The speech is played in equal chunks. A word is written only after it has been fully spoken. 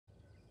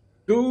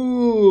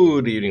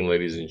Good evening,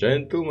 ladies and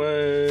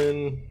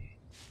gentlemen.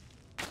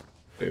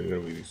 Today we're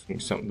going to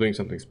be doing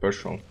something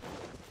special.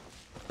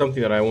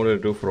 Something that I wanted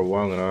to do for a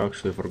while and I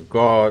actually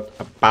forgot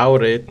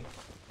about it.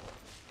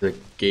 The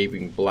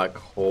gaping black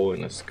hole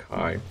in the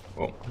sky.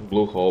 Well,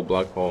 blue hole,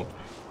 black hole,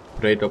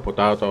 potato,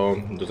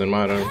 doesn't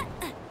matter.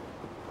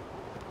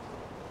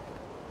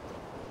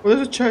 Well,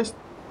 there's a chest.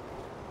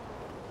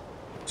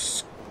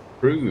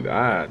 Screw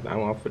that. I'm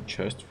off for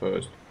chest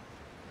first.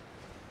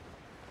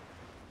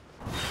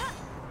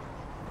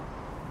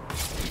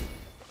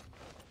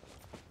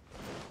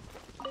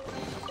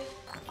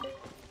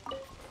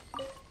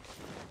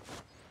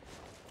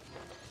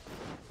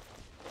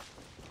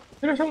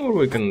 Is there somewhere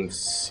we can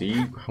see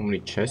how many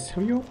chests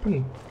have you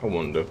opened? I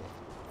wonder.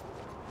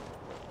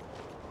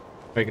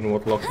 Like in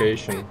what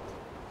location?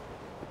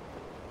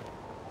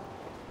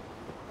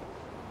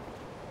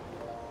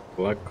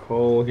 Black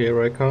hole,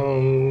 here I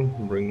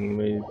come. Bring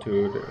me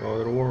to the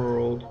other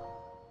world.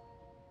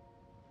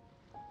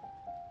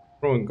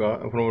 From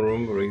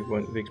remembering,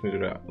 it takes me to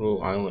that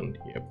little island.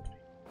 Yep.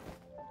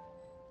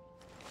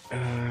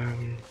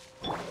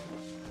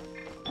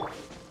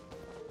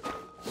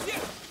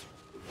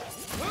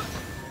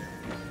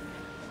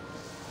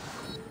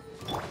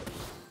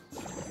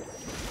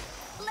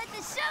 Let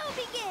the show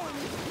begin.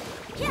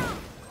 Yeah.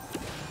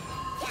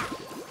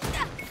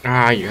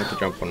 Ah, you had to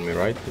jump on me,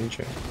 right? Didn't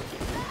you?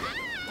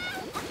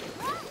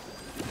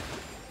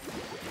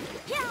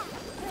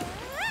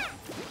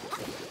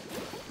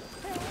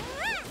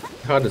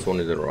 The hardest one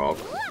is a rock.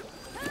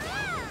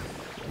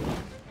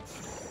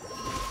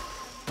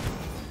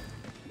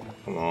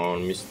 Come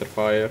on, Mr.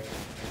 Fire.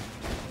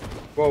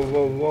 Whoa,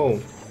 whoa,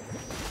 whoa.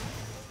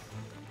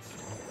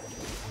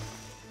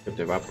 Get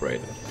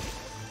evaporated.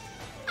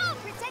 I'll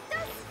protect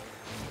us.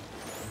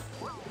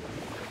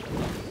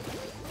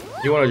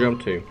 You wanna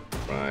jump too?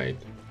 Right.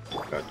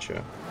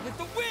 Gotcha. With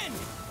the wind.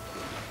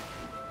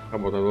 How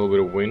about a little bit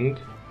of wind?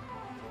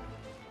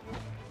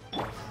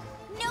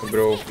 No A bit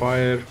of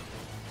fire.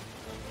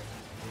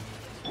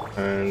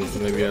 And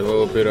maybe a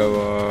little bit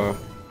of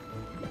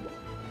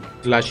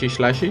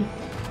slashy.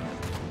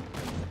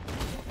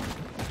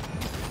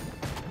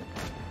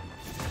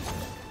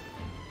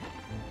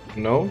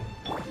 No?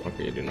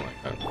 Okay, you didn't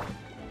like that.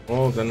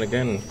 Oh, then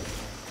again,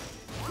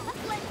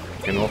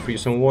 I can offer you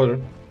some water.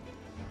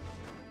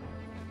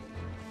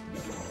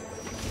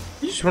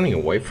 You just running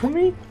away from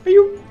me?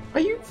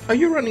 Are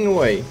you running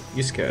away?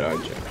 You scared,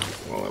 aren't you?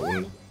 Well, I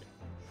wouldn't.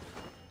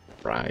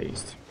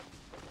 Surprised.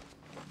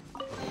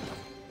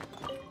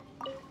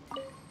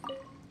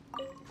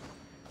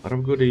 Lot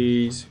of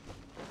goodies.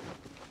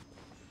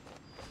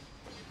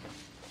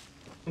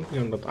 Something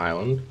on that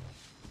island.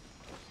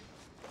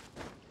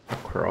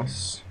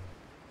 Across.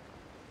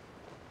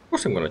 Of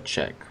course I'm gonna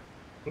check.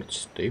 I'm not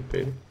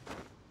stupid.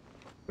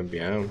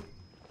 Maybe I am.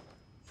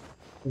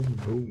 Who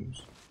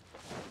knows?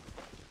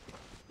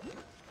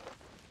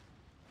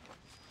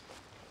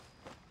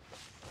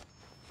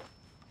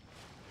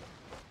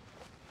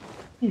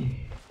 I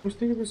was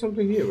thinking there's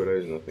something here, but there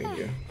is nothing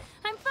here.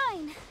 I'm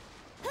fine.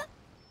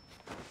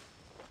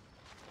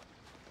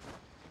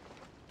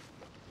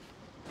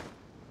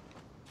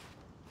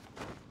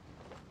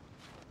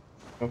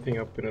 Nothing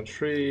up in a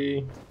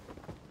tree.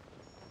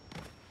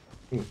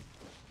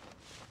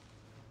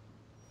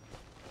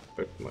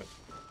 But my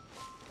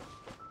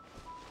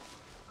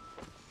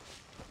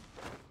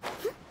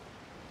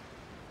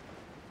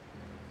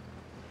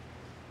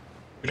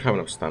should have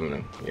enough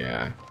stamina.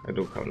 Yeah, I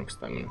do have enough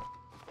stamina.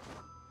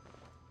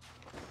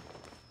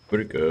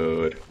 Very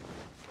good.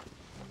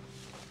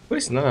 But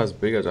it's not as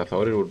big as I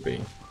thought it would be,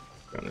 to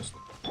be honest.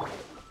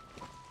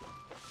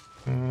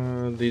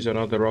 These are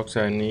not the rocks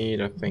I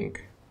need, I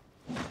think.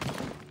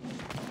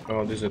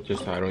 Oh, these are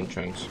just iron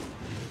chunks.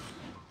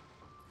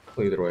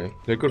 Either way,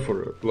 they're good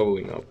for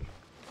leveling up.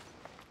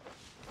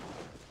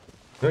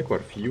 There are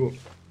quite a few.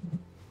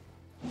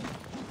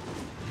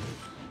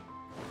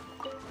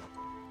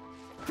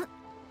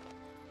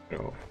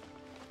 Oh.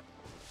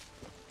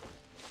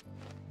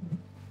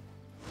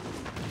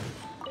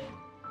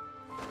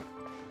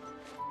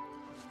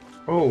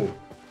 Oh,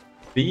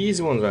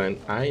 these ones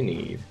I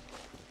need.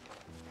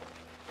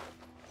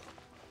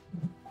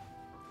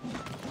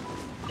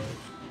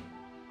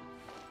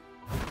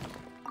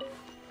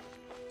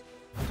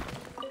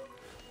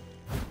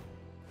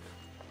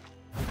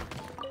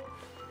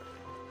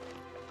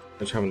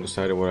 I just haven't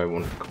decided what I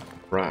want to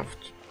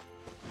craft.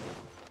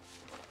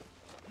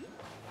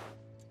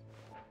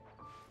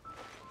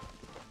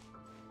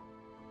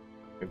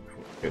 If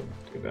we can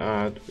do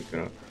that, we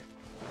can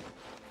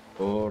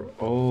explore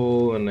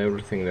all and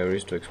everything there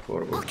is to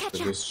explore. But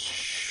there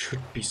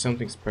should be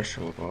something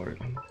special about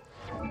it.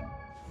 I'm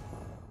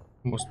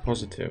almost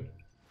positive.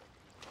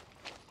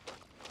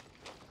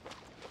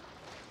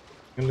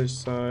 On this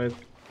side.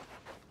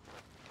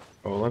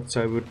 Oh, left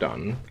side we're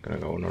done. Gonna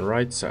go on the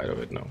right side of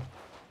it now.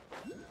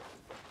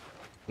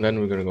 And then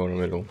we're gonna go in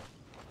the middle.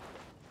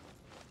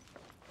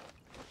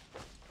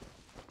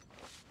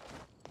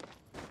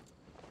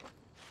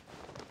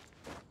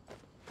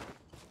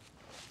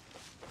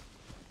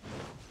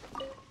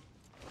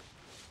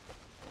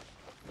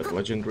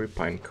 Legendary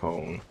pine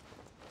cone.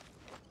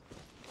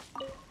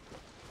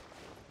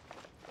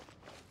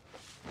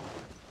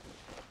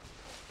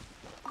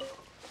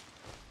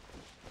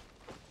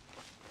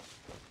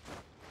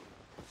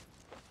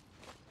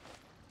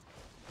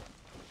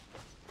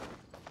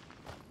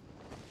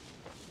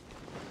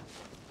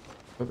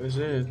 What is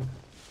it?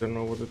 Don't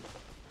know what the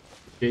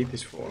gate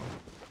is for.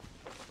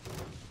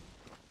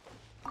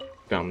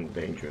 Damn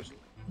dangerous.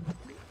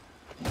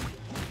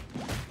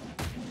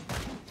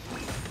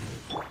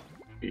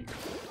 Peek.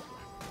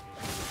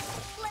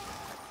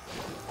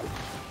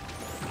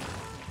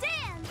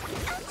 Dan!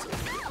 Ouch!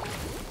 Ow!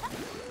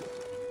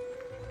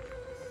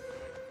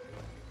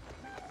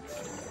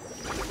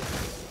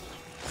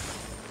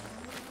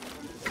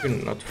 Can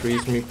you not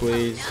freeze me,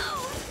 please? No!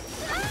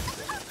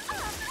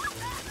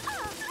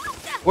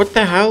 What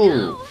the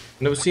hell?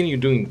 Never seen you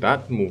doing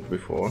that move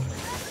before.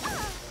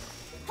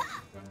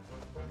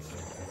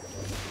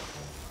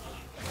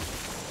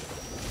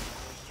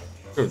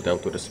 Should have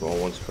dealt with the small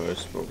ones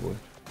first, probably.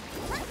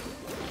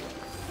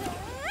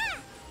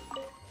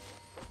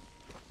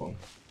 Well,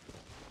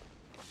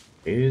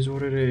 it is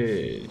what it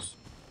is.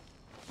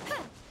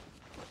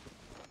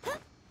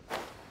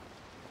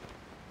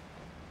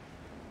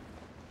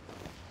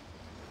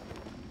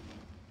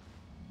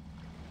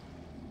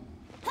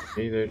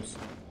 Okay, there's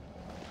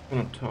one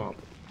on top.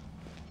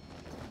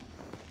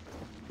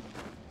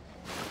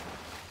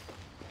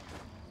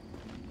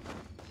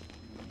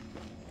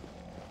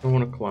 I don't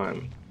want to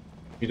climb.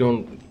 You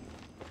don't.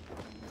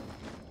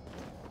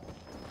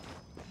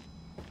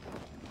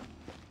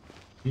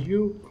 Do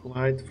you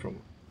glide from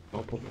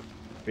top of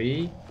a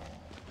tree?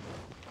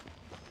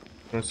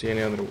 I don't see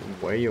any other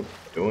way of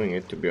doing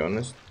it, to be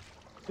honest.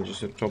 Than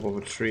just at the top of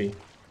a tree.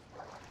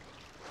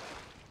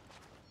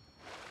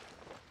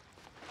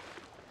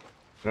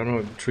 I don't know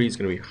if the tree is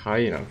gonna be high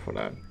enough for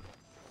that.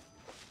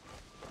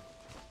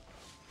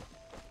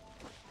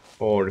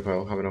 Or if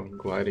I'll have enough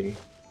gliding.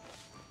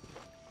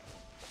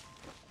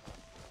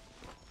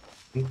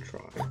 I'll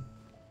try.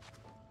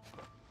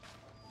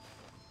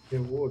 Yeah,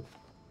 wood.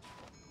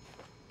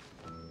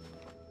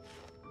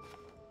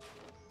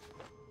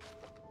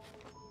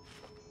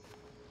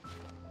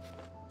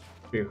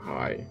 Too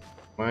high.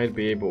 Might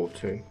be able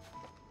to.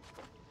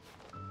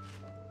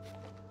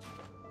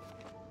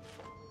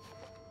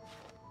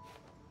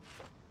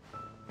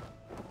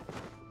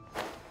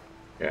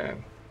 Yeah.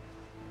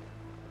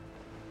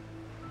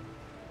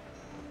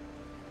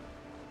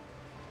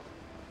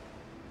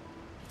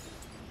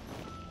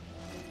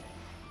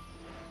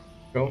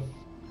 Go.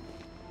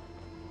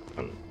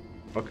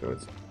 Okay,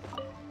 let's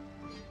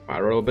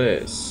spiral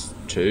abyss.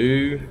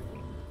 2.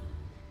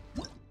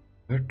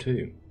 Where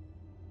 2?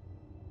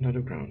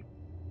 Another ground.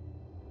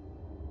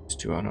 It's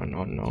 2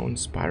 unknown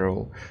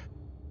spiral.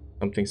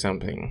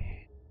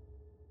 Something.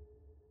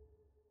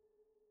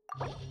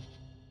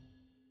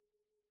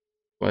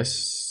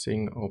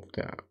 Blessing of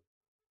the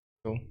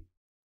so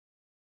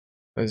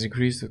as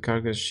increase the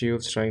character's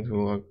shield strength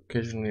will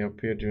occasionally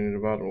appear during the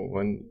battle.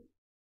 When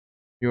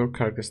your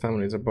character's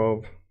stamina is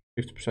above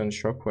 50%,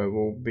 shockwave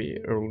will be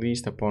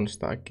released upon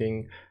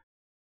attacking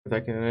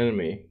an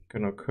enemy.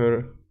 Can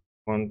occur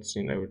once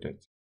in every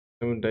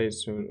 7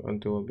 days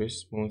until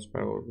Abyss Moon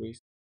Spiral release.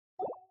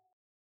 What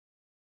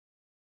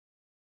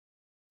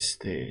is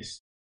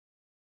this?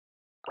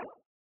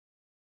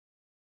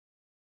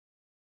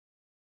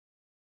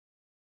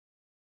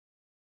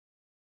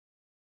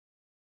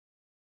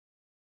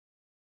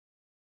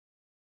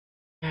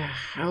 The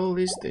hell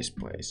is this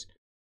place?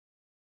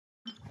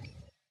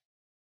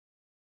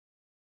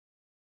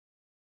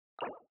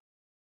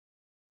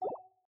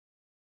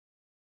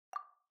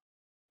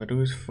 I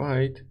do is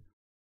fight.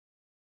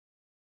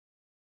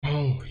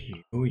 Oh,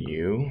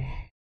 you.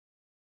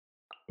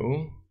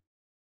 Oh,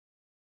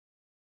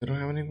 I don't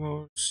have any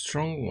more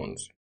strong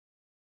ones.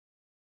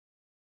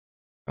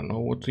 I don't know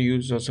what to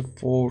use as a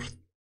 4th.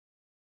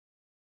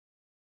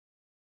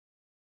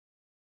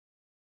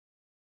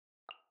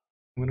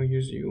 I'm gonna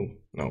use you.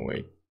 No,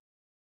 wait.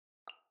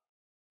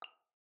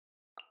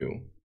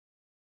 You.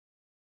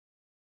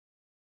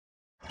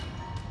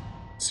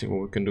 Let's see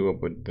what we can do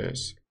about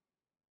this.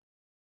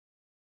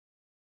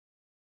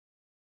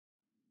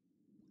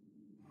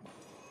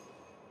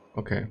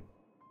 Okay.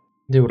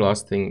 The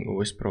everlasting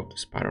whisper of the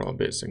spiral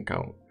abyss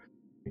encounter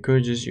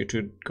encourages you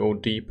to go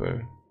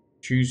deeper.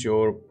 Choose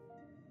your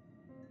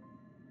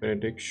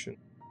benediction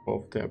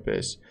of the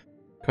abyss.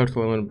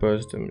 Critical element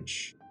burst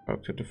damage.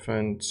 Character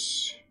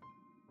defense.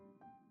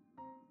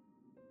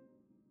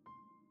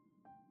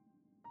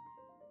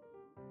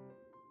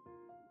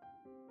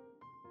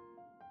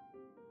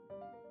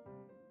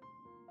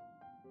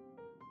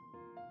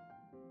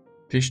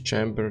 This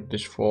chamber,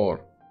 this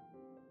floor.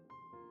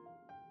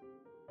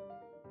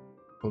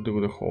 I'll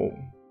do the whole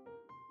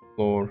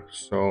floor,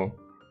 so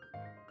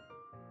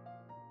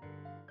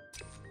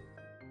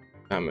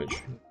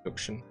damage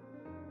reduction.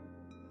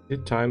 Is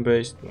it time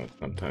based? No, it's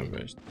not time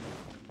based.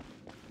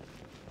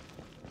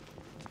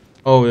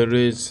 Oh, there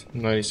is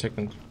 90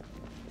 seconds.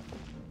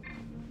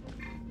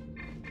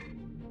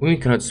 We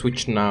cannot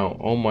switch now.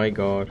 Oh my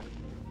god.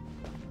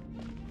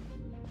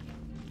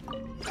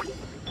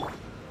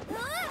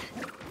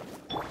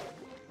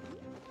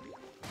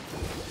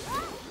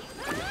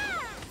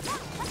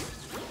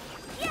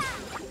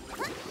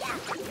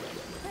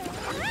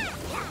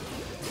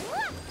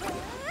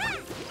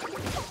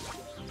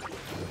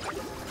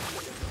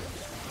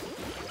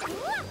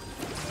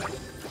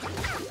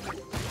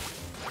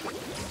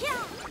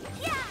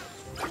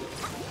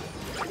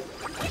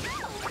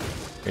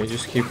 Okay,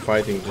 just keep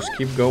fighting, just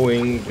keep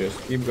going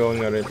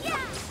at it.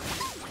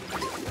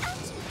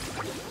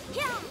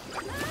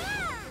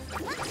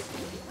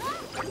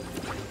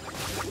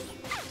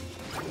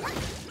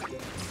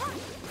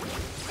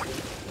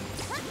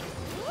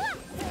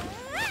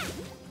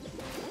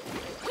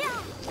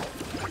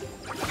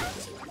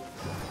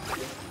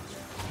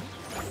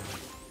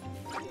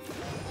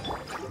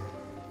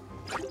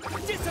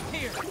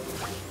 Disappear.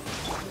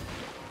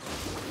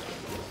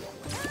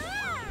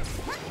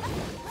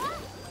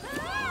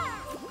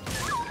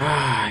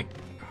 Ah,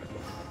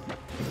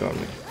 you got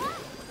me.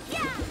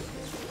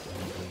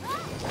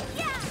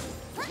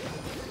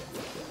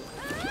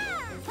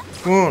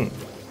 Come on.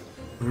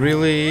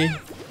 Really?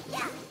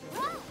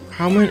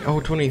 How many? Oh,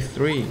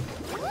 23.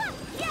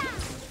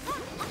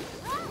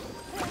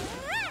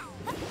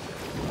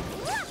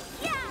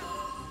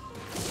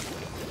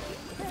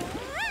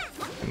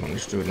 I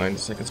managed to do it 90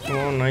 seconds. Come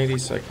on, 90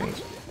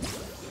 seconds.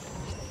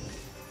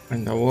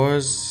 And that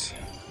was...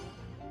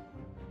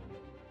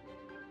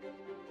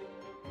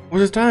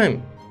 What's the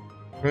time?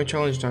 No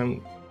challenge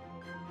time.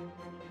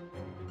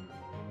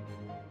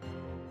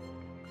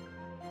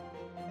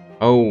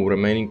 Oh,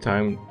 remaining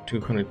time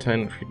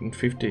 210,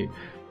 50.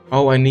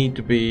 Oh, I need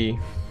to be...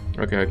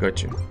 Okay, I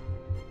got you.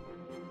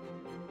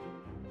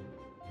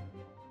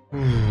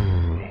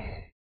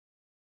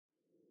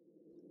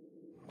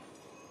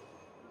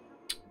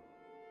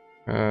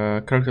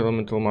 Character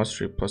elemental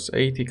mastery plus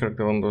 80,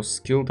 character elemental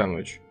skill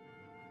damage.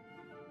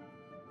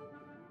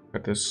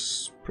 Got this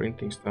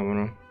sprinting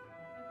stamina.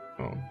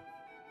 Oh.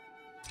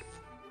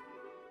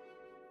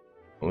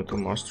 Elemental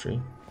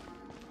mastery.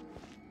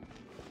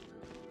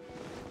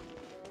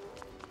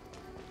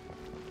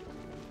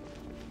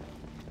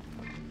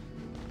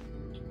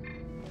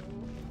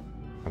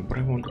 But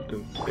I want to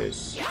do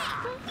this.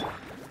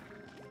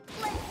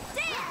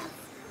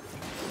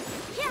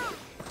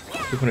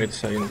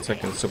 287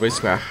 seconds. So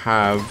basically I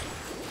have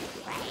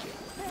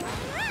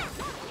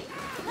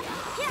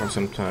for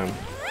some time.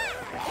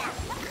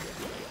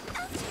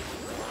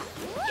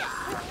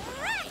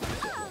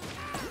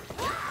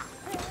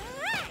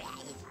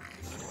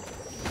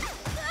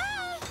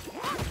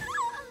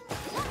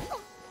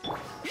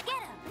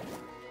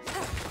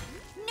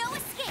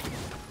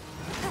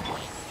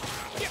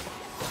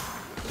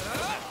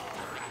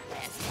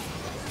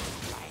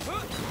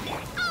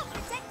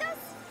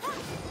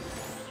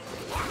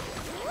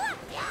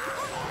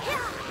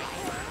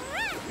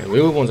 The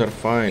little ones are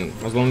fine,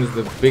 as long as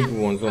the big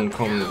ones don't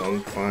come,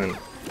 I'm fine.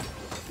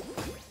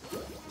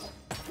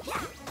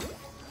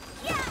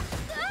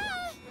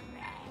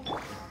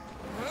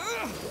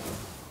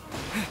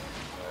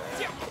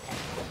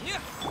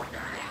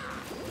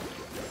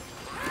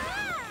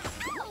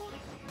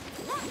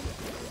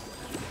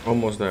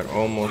 Almost there,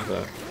 almost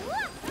there.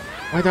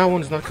 Why that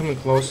one's not coming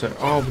closer?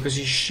 Oh, because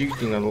he's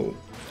shooting that little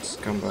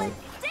scumbag.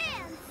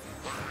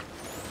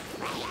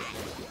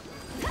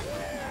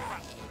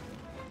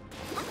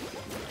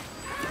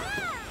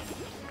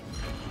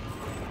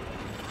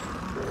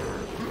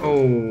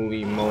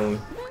 Holy moly.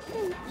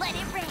 Let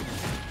it rain.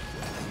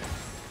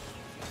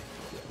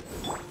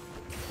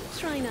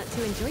 Try not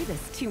to enjoy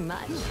this too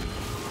much.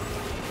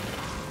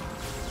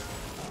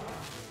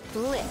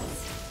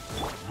 Blitz.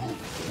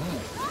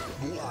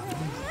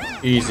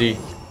 Easy.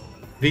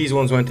 These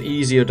ones went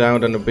easier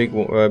down than the big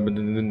one,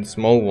 than the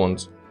small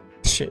ones.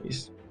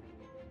 Jeez.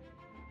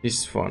 This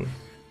is fun.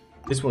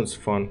 This one's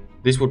fun.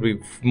 This would be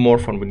more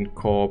fun with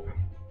co-op. Can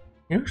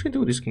you actually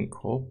do this in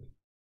co-op?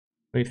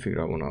 I need to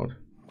figure that one out.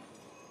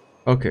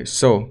 Okay,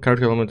 so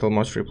character elemental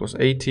mastery plus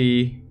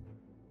 80.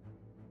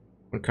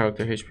 When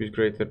character HP is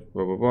greater,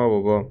 blah blah blah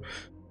blah blah.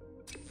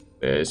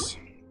 This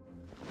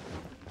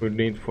we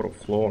need for a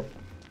floor.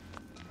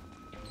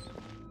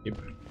 Yep.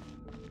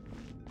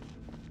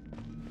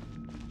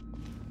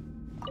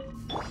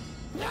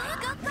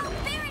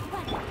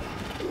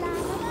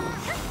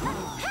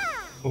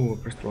 Oh, I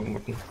pressed the wrong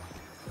button.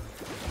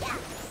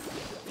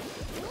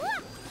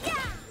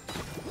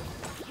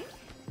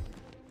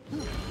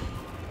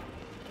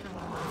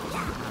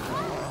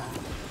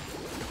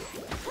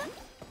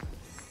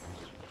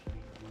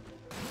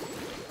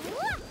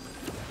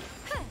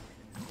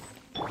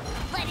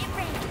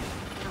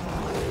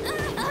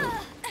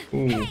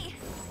 Ooh.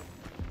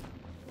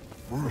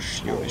 Oh,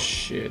 shield is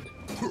shit.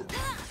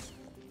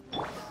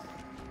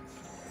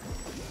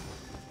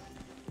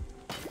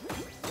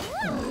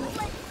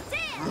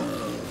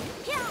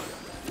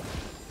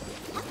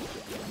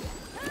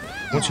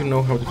 Once you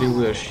know how to deal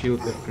with a shield,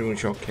 that's pretty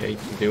much okay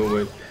to deal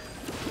with.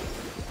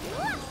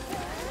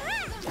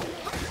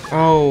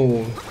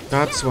 Oh,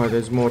 That's why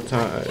there's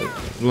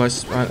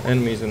less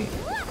enemies and...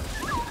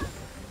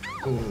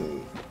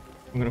 Ooh,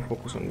 I'm gonna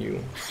focus on you.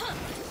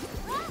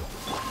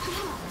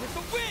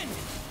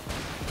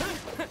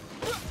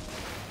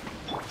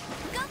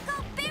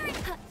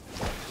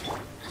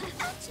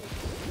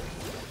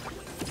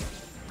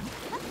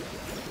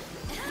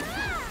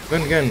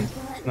 Then again,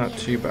 not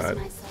too bad.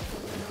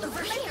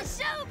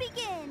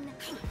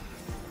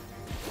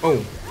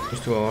 Oh,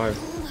 he's still alive.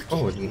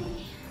 Oh, it didn't.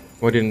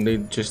 Why didn't they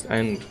just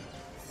end?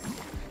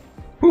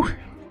 Whew.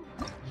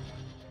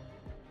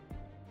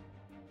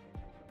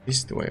 This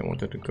is the way I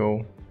wanted to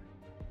go.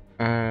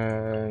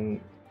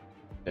 And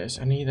yes,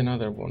 I need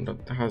another one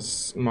that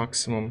has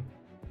maximum.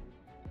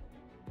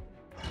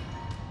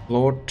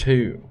 Floor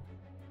 2.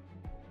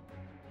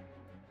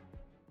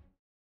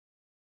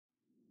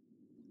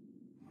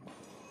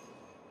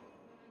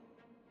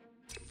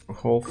 A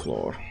whole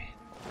floor.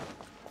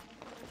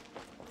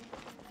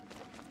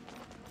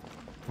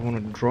 I want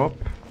to drop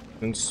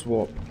and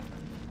swap.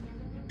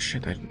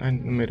 Shit, I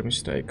made a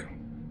mistake.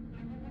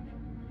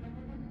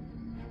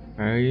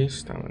 Okay,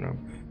 stamina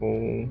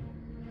full.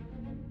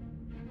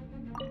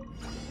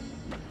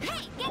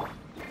 Hey,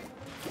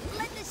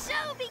 let the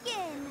show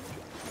begin.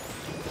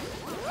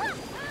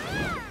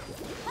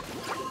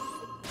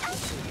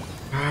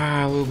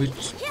 Ah, a little bit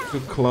too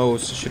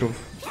close. I should have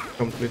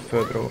come a bit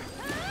further off.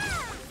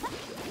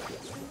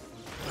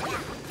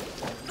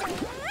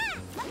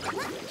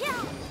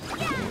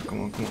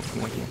 Come on.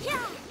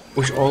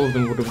 Wish all of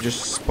them would have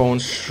just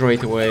spawned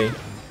straight away.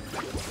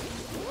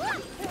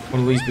 Or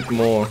at least a bit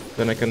more.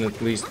 Then I can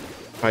at least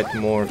fight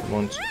more at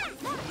once.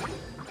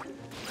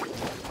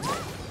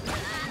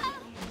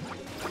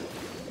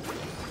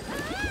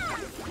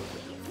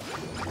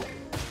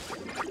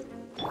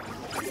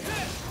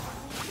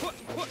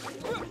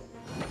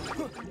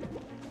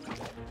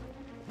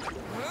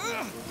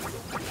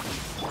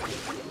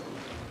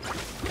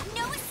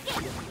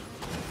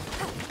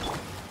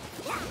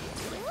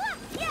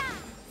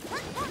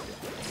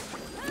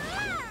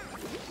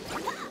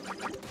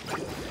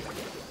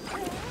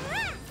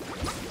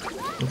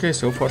 Okay,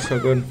 so far so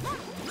good.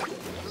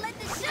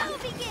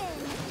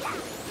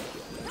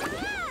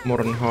 More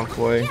than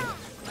halfway.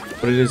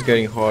 But it is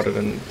getting harder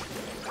and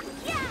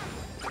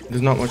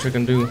there's not much I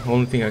can do.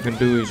 Only thing I can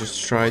do is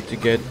just try to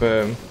get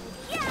better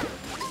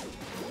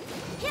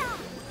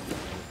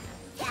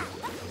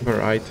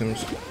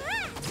items.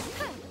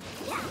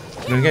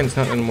 And again, it's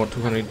not anymore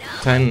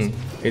 210,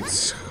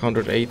 it's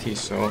 180,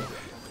 so...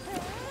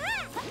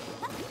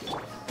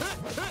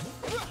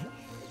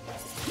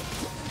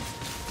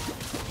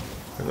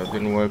 That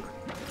didn't work.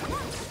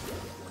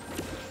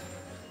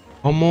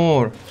 Oh,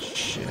 more!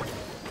 Shit. Come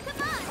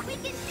on, we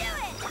can do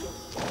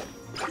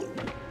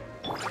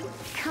it.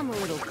 Come a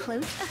little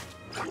closer.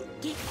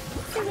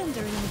 Surrender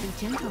and I'll be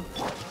gentle.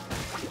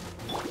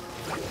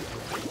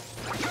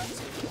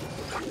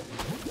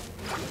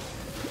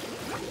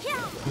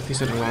 Oh,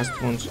 these are the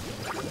last ones.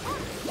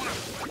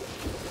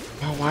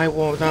 Oh, why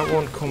won't that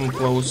one come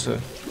closer?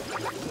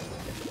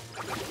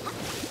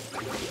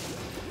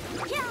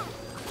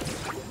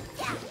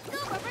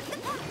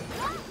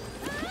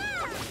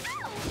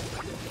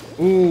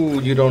 Ooh,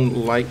 you don't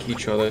like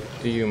each other,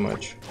 do you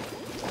much?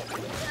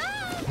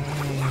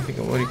 I think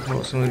I'm very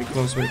close, very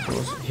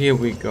close. Here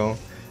we go.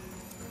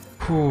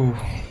 Whew,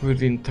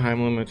 within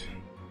time limit.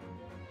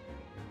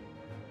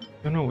 I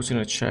don't know what's in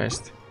a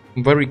chest.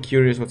 I'm very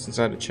curious what's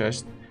inside the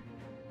chest.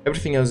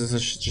 Everything else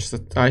is just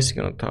an icing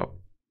on the top.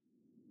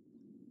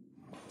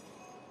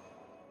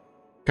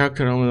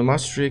 Character elemental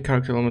mastery,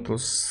 character elemental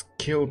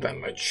skill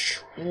damage.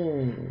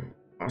 Ooh,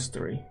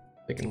 mastery.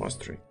 Taking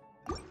mastery.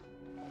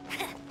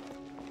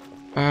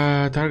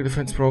 Target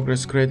defense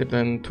progress greater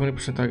than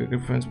 20%, target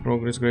defense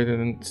progress greater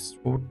than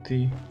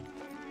 40.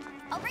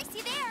 I'll race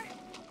you there.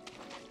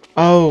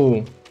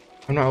 Oh,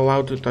 I'm not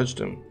allowed to touch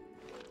them.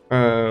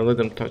 Let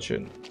them touch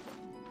it.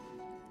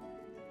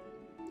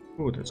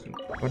 Oh, that's gonna.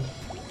 What?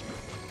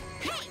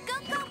 Hey,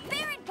 go,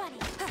 Baron Bunny.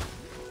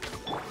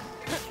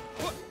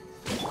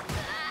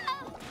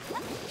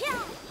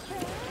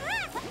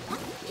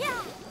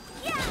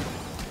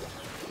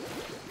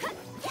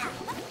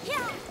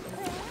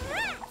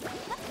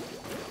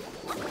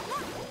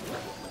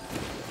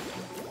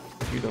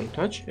 You don't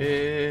touch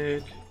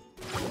it.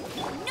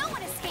 No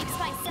one escapes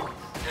myself.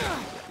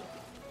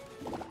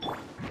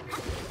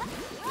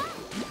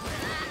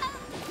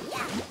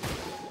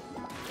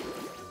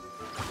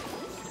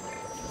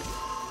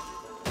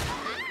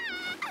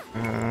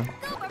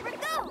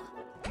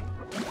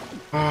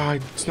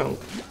 It's not.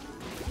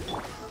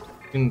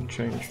 Didn't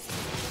change.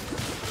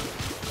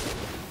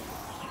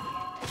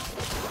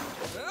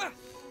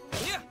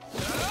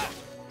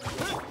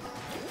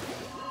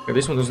 Okay,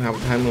 this one doesn't have a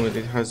time limit.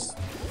 It has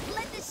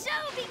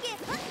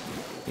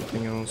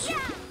something else.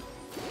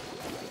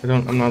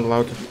 I'm not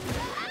allowed to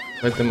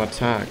let them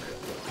attack.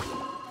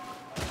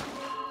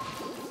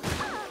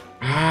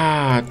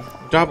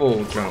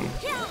 Double jump.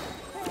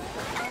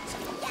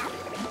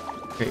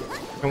 Okay,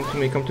 come to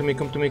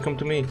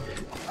me.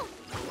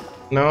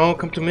 No,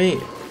 come to me.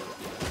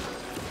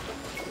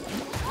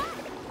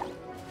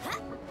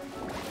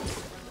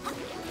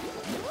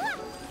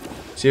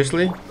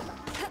 Seriously?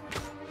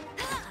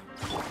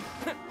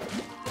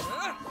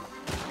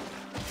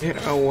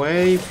 Get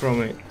away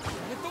from it.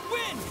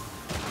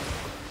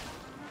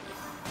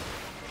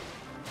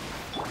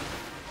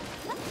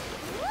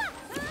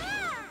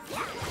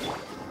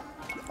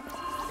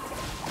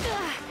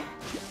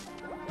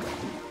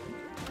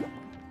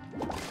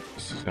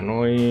 This is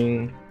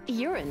annoying.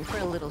 You're in for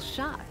a little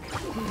shock.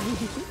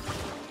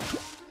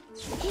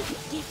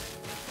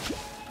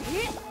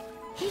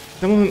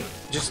 Some of them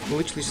just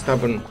literally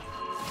stubborn.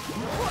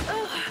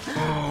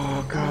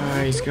 Oh,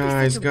 guys,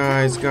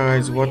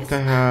 what the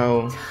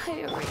hell?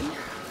 Tiring.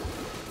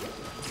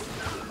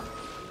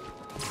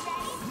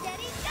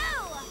 Steady,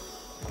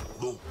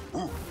 go!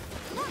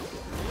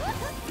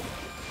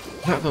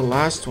 Not the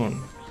last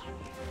one.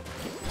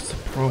 That's the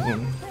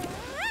problem.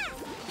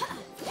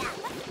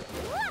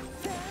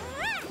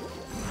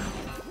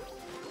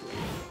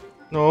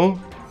 No,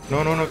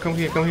 come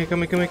here. Come here.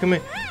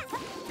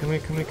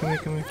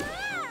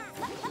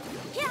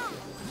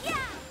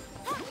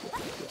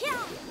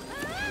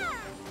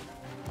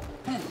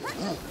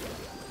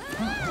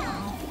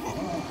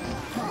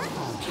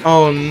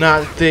 Oh,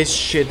 not this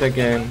shit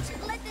again.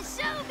 Let the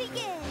show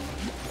begin!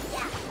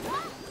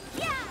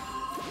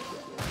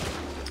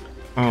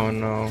 Oh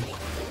no.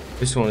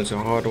 This one is a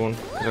hard one.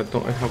 'Cause I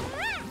don't have.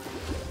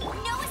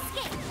 No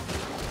escape!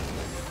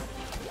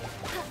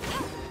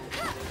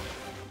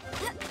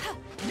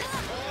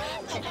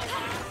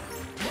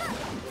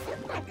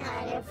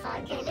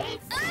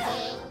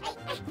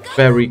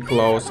 Very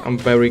close. I'm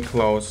very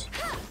close.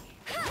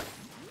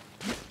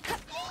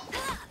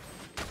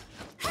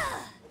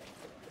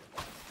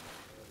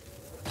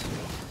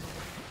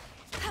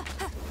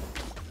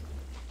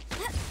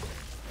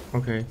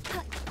 Okay.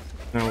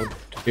 Now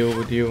to deal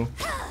with you.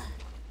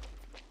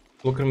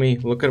 Look at me, you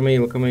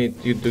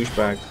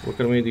douchebag. Look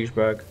at me,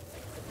 douchebag.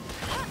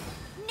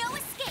 No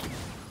escape!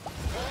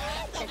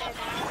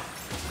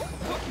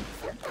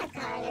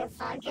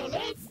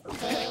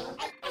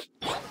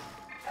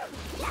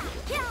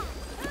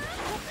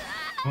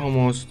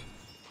 Almost.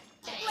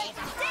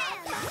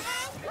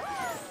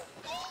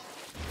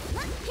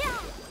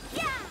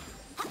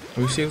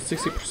 Are we still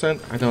 60%?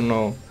 I don't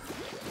know.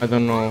 I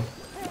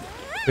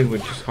think we're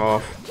just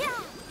half.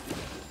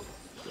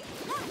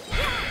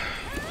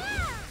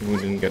 We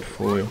didn't get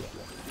fully.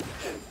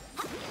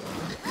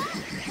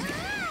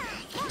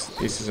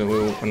 This is a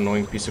little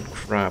annoying piece of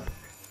crap.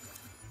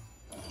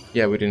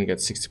 Yeah, we didn't get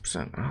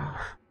 60%.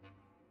 Ah.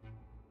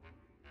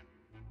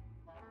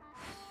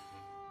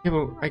 Yeah,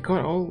 but I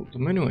got all of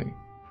them anyway.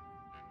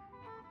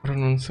 I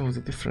don't understand what's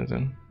the difference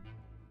then.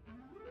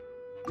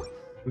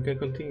 We can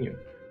continue.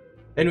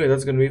 Anyway,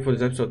 that's gonna be it for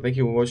this episode. Thank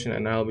you for watching,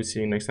 and I'll be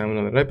seeing you next time in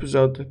another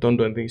episode. Don't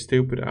do anything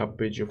stupid. I'll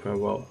bid you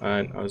farewell,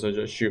 and I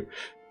suggest you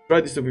try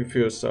this to be for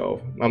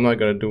yourself. I'm not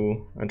gonna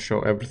do and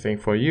show everything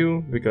for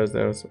you because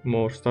there's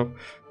more stuff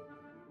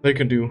that you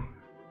can do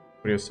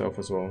for yourself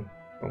as well.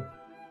 So,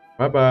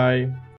 bye bye.